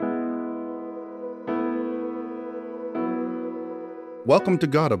Welcome to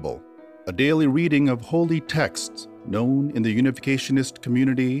Godable, a daily reading of holy texts known in the Unificationist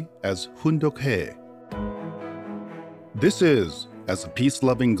community as Hundokhae. This is As a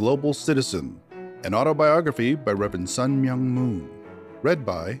Peace-Loving Global Citizen, an autobiography by Reverend Sun Myung Moon, read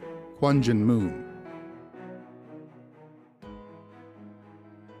by Kwon-Jin Moon.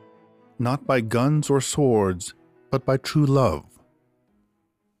 Not by guns or swords, but by true love.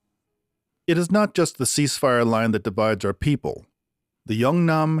 It is not just the ceasefire line that divides our people. The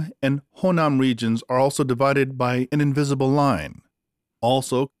Yeongnam and Honam regions are also divided by an invisible line.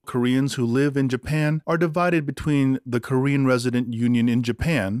 Also, Koreans who live in Japan are divided between the Korean Resident Union in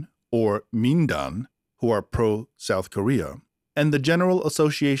Japan, or Mindan, who are pro-South Korea, and the General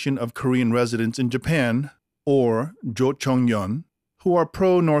Association of Korean Residents in Japan, or Jocheongyun, who are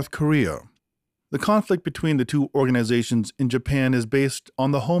pro-North Korea. The conflict between the two organizations in Japan is based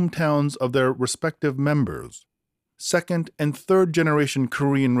on the hometowns of their respective members. Second and third generation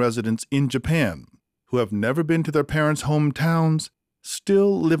Korean residents in Japan, who have never been to their parents' hometowns,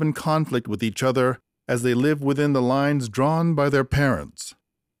 still live in conflict with each other as they live within the lines drawn by their parents.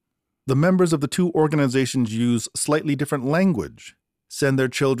 The members of the two organizations use slightly different language, send their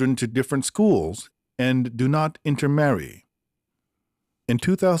children to different schools, and do not intermarry. In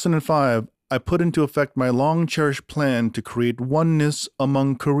 2005, I put into effect my long-cherished plan to create oneness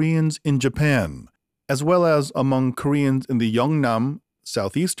among Koreans in Japan, as well as among Koreans in the Yeongnam,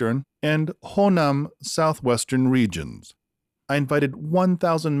 southeastern, and Honam, southwestern regions. I invited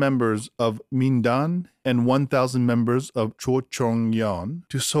 1,000 members of Mindan and 1,000 members of Jocheongyun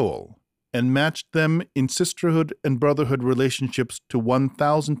to Seoul, and matched them in sisterhood and brotherhood relationships to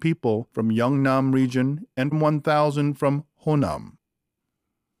 1,000 people from Yeongnam region and 1,000 from Honam.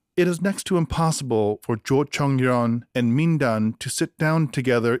 It is next to impossible for Jocheongyun and Mindan to sit down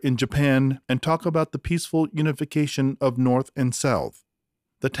together in Japan and talk about the peaceful unification of North and South.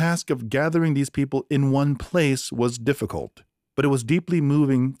 The task of gathering these people in one place was difficult, but it was deeply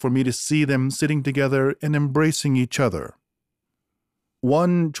moving for me to see them sitting together and embracing each other.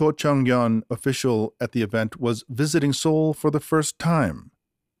 One Jocheongyun official at the event was visiting Seoul for the first time.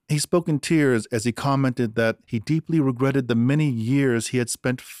 He spoke in tears as he commented that he deeply regretted the many years he had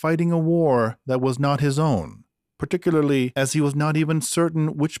spent fighting a war that was not his own, particularly as he was not even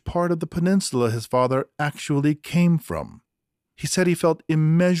certain which part of the peninsula his father actually came from. He said he felt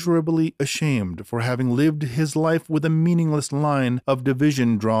immeasurably ashamed for having lived his life with a meaningless line of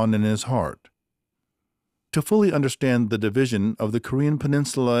division drawn in his heart. To fully understand the division of the Korean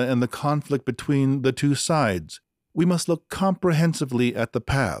peninsula and the conflict between the two sides, we must look comprehensively at the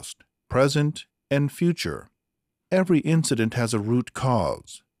past, present, and future. Every incident has a root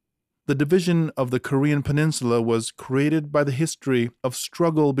cause. The division of the Korean peninsula was created by the history of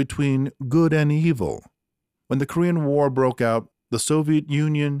struggle between good and evil. When the Korean War broke out, the Soviet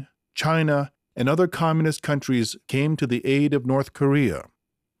Union, China, and other communist countries came to the aid of North Korea.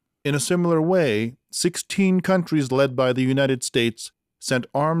 In a similar way, 16 countries led by the United States sent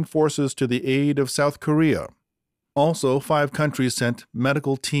armed forces to the aid of South Korea. Also, 5 countries sent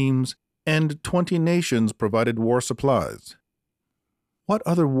medical teams, and 20 nations provided war supplies. What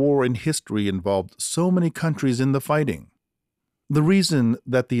other war in history involved so many countries in the fighting? The reason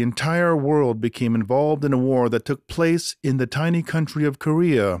that the entire world became involved in a war that took place in the tiny country of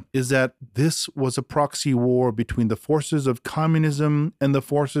Korea is that this was a proxy war between the forces of communism and the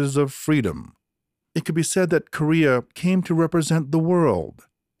forces of freedom. It could be said that Korea came to represent the world,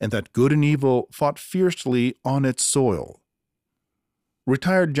 and that good and evil fought fiercely on its soil.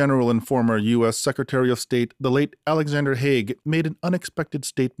 Retired General and former U.S. Secretary of State, the late Alexander Haig, made an unexpected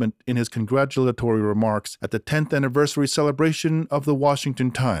statement in his congratulatory remarks at the 10th anniversary celebration of the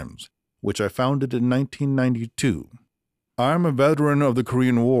Washington Times, which I founded in 1992. "I'm a veteran of the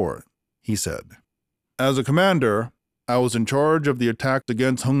Korean War," he said. "As a commander, I was in charge of the attack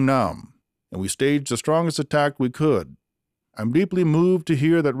against Hungnam, and we staged the strongest attack we could. I'm deeply moved to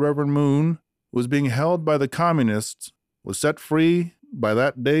hear that Reverend Moon, who was being held by the communists, was set free by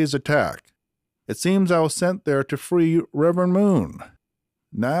that day's attack. It seems I was sent there to free Reverend Moon.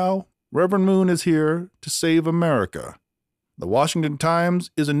 Now, Reverend Moon is here to save America. The Washington Times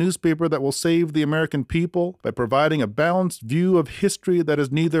is a newspaper that will save the American people by providing a balanced view of history that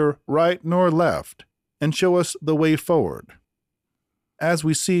is neither right nor left, and show us the way forward. As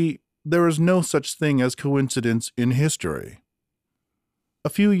we see, there is no such thing as coincidence in history." A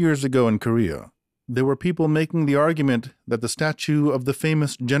few years ago in Korea, there were people making the argument that the statue of the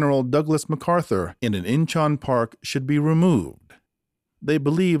famous General Douglas MacArthur in an Incheon park should be removed. They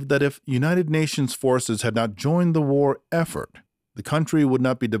believed that if United Nations forces had not joined the war effort, the country would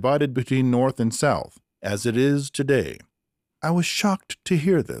not be divided between North and South, as it is today. I was shocked to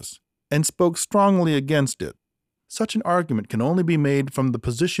hear this, and spoke strongly against it. Such an argument can only be made from the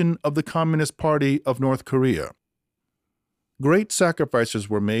position of the Communist Party of North Korea. Great sacrifices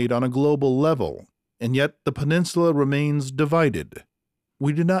were made on a global level, and yet the peninsula remains divided.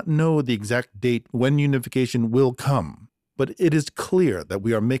 We do not know the exact date when unification will come, but it is clear that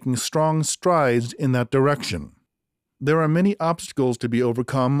we are making strong strides in that direction. There are many obstacles to be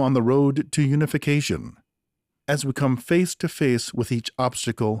overcome on the road to unification. As we come face to face with each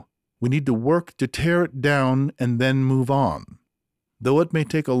obstacle, we need to work to tear it down and then move on. Though it may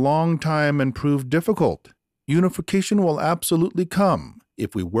take a long time and prove difficult, unification will absolutely come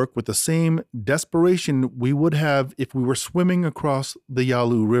if we work with the same desperation we would have if we were swimming across the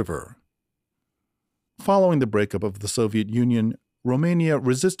Yalu River. Following the breakup of the Soviet Union, Romania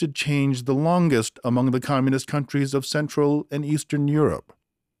resisted change the longest among the communist countries of Central and Eastern Europe.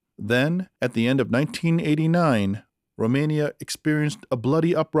 Then, at the end of 1989, Romania experienced a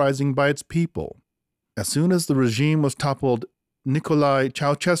bloody uprising by its people. As soon as the regime was toppled, Nicolae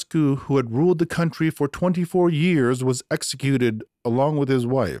Ceausescu, who had ruled the country for 24 years, was executed along with his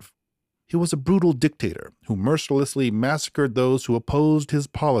wife. He was a brutal dictator who mercilessly massacred those who opposed his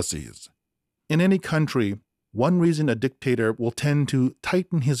policies. In any country, one reason a dictator will tend to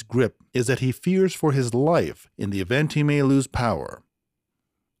tighten his grip is that he fears for his life in the event he may lose power.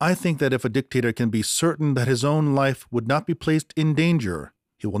 I think that if a dictator can be certain that his own life would not be placed in danger,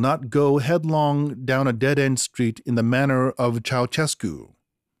 he will not go headlong down a dead-end street in the manner of Ceausescu.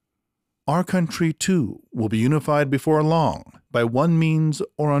 Our country, too, will be unified before long, by one means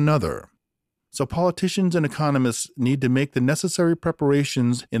or another. So politicians and economists need to make the necessary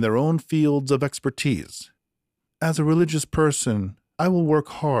preparations in their own fields of expertise. As a religious person, I will work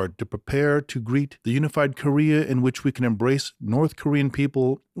hard to prepare to greet the unified Korea in which we can embrace North Korean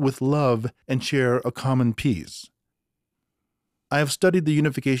people with love and share a common peace. I have studied the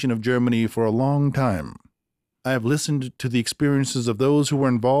unification of Germany for a long time. I have listened to the experiences of those who were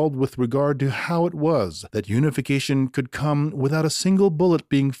involved with regard to how it was that unification could come without a single bullet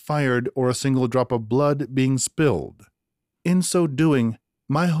being fired or a single drop of blood being spilled. In so doing,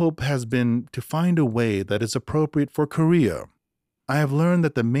 my hope has been to find a way that is appropriate for Korea. I have learned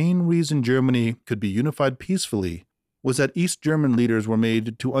that the main reason Germany could be unified peacefully was that East German leaders were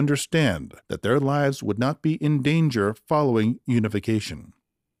made to understand that their lives would not be in danger following unification.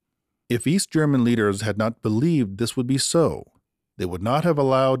 If East German leaders had not believed this would be so, they would not have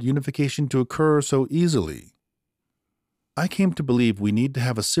allowed unification to occur so easily. I came to believe we need to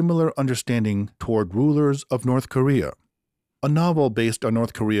have a similar understanding toward rulers of North Korea. A novel based on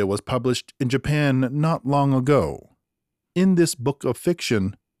North Korea was published in Japan not long ago. In this book of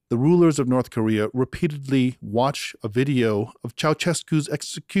fiction, the rulers of North Korea repeatedly watch a video of Ceausescu's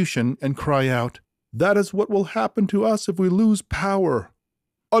execution and cry out, "That is what will happen to us if we lose power.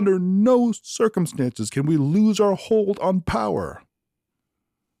 Under no circumstances can we lose our hold on power."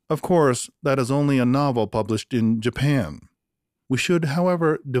 Of course, that is only a novel published in Japan. We should,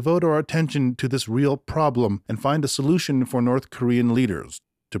 however, devote our attention to this real problem and find a solution for North Korean leaders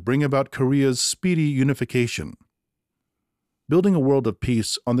to bring about Korea's speedy unification. Building a world of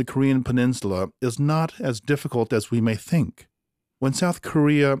peace on the Korean peninsula is not as difficult as we may think. When South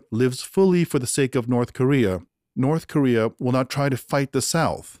Korea lives fully for the sake of North Korea will not try to fight the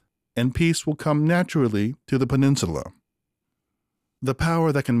South, and peace will come naturally to the peninsula. The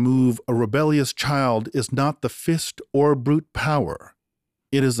power that can move a rebellious child is not the fist or brute power.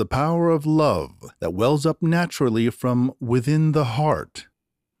 It is the power of love that wells up naturally from within the heart.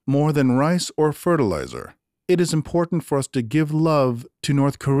 More than rice or fertilizer, it is important for us to give love to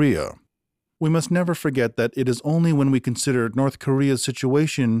North Korea. We must never forget that it is only when we consider North Korea's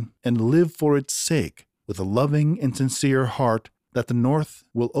situation and live for its sake with a loving and sincere heart that the North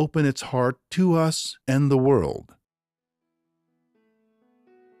will open its heart to us and the world.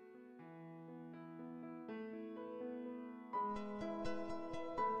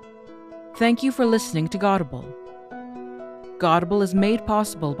 Thank you for listening to Godable. Godable is made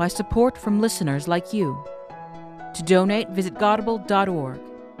possible by support from listeners like you. To donate, visit godable.org.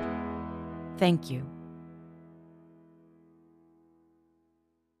 Thank you.